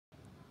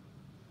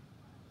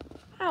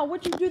Ow,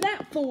 what'd you do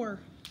that for?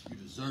 You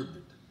deserved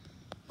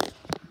it.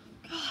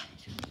 God.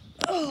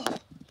 Oh.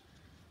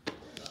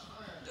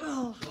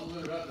 Oh. Don't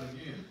let it happen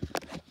again.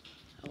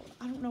 Oh,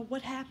 I don't know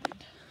what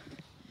happened.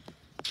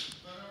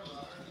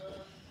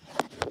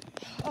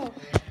 Oh.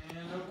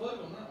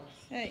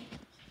 Hey.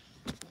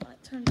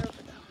 Light turned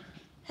over though.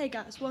 Hey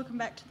guys, welcome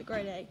back to the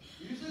Grade A.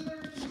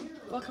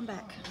 Welcome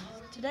back.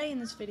 Today in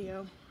this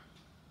video,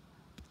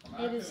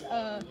 it is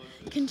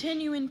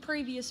continuing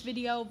previous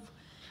video of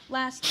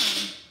last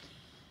time.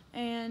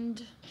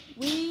 And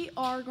we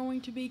are going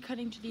to be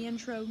cutting to the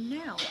intro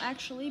now,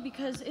 actually,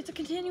 because it's a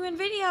continuing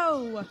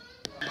video.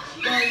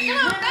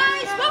 Hello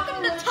guys,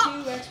 welcome to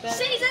Top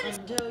Season.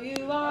 Until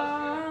you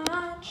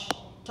watch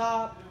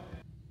Top.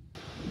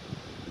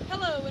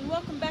 Hello and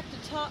welcome back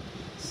to Top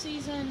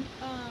Season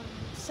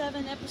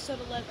 7, Episode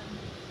 11.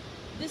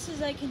 This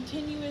is a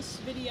continuous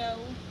video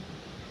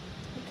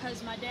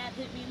because my dad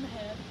hit me in the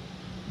head.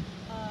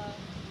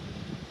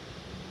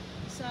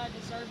 So I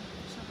deserved it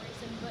for some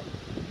reason, but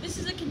this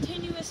is a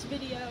continuous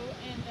video,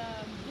 and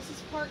this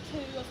is part 2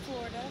 of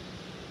Florida,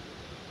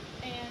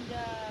 and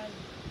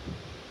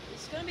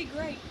it's going to be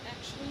great,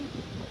 actually.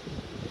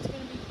 It's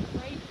going to be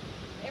great.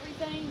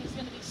 Everything is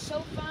going to be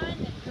so fun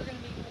that you're going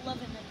to be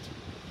loving it.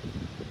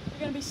 You're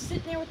going to be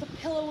sitting there with a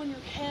pillow on your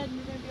head, and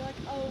you're going to be like,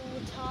 oh,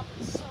 Top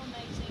is so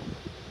amazing.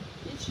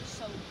 It's just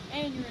so,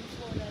 and you're in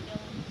Florida,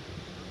 Dylan,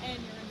 and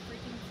you're in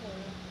freaking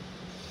Florida.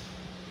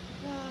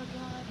 Oh,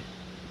 God.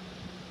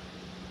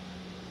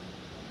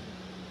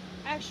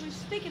 Actually,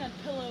 speaking of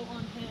pillow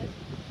on head,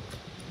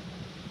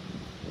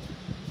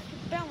 I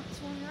could balance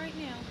one right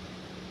now.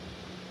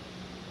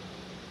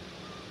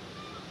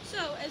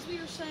 So, as we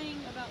were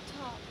saying about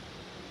Top,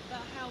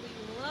 about how we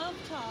love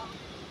Top,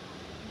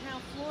 and how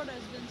Florida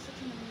has been such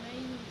an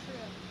amazing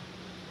trip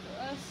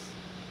for us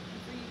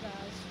and for you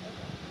guys.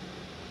 Okay.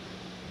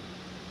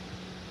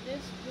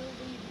 This will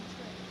be the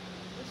trip.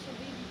 This will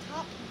be the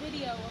top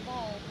video of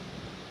all.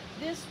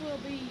 This will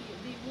be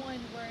the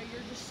one where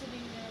you're just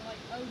sitting there like,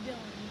 oh,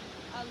 Dylan,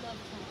 I love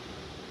Top.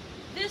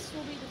 This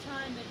will be the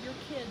time that your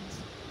kids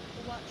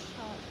will watch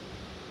Top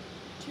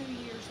 2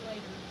 years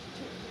later,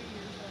 2 or 3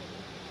 years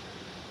later.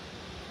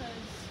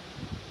 Because,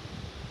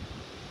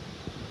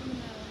 you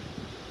know,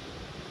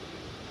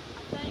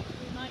 I think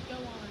we might go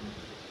on.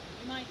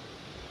 We might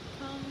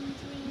come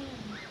to an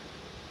end.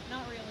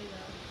 Not really,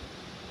 though.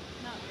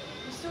 Not really.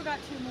 We still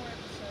got 2 more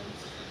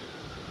episodes.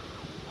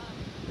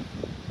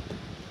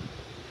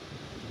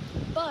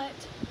 But,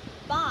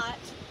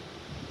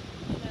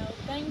 you know,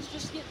 things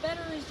just get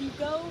better as you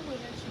go and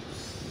as you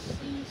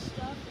see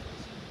stuff and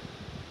as you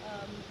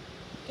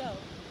go.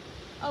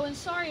 Oh, and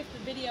sorry if the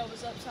video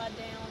was upside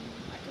down.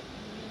 I couldn't,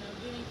 you know,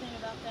 do anything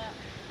about that.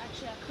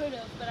 Actually, I could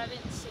have, but I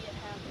didn't see it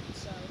happen,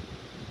 so,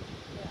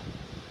 yeah.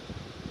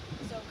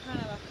 So, kind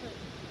of I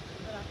couldn't,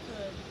 but I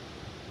could,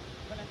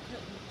 but I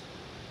couldn't.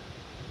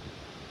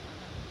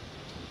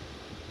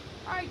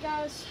 Alright,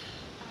 guys.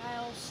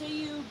 I'll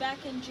see you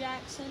back in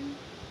Jackson.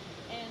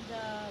 And,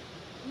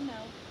 you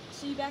know,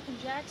 see you back in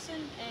Jackson,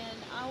 and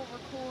I will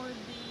record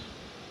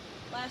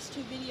the last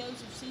 2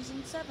 videos of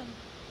Season 7.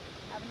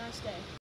 Have a nice day.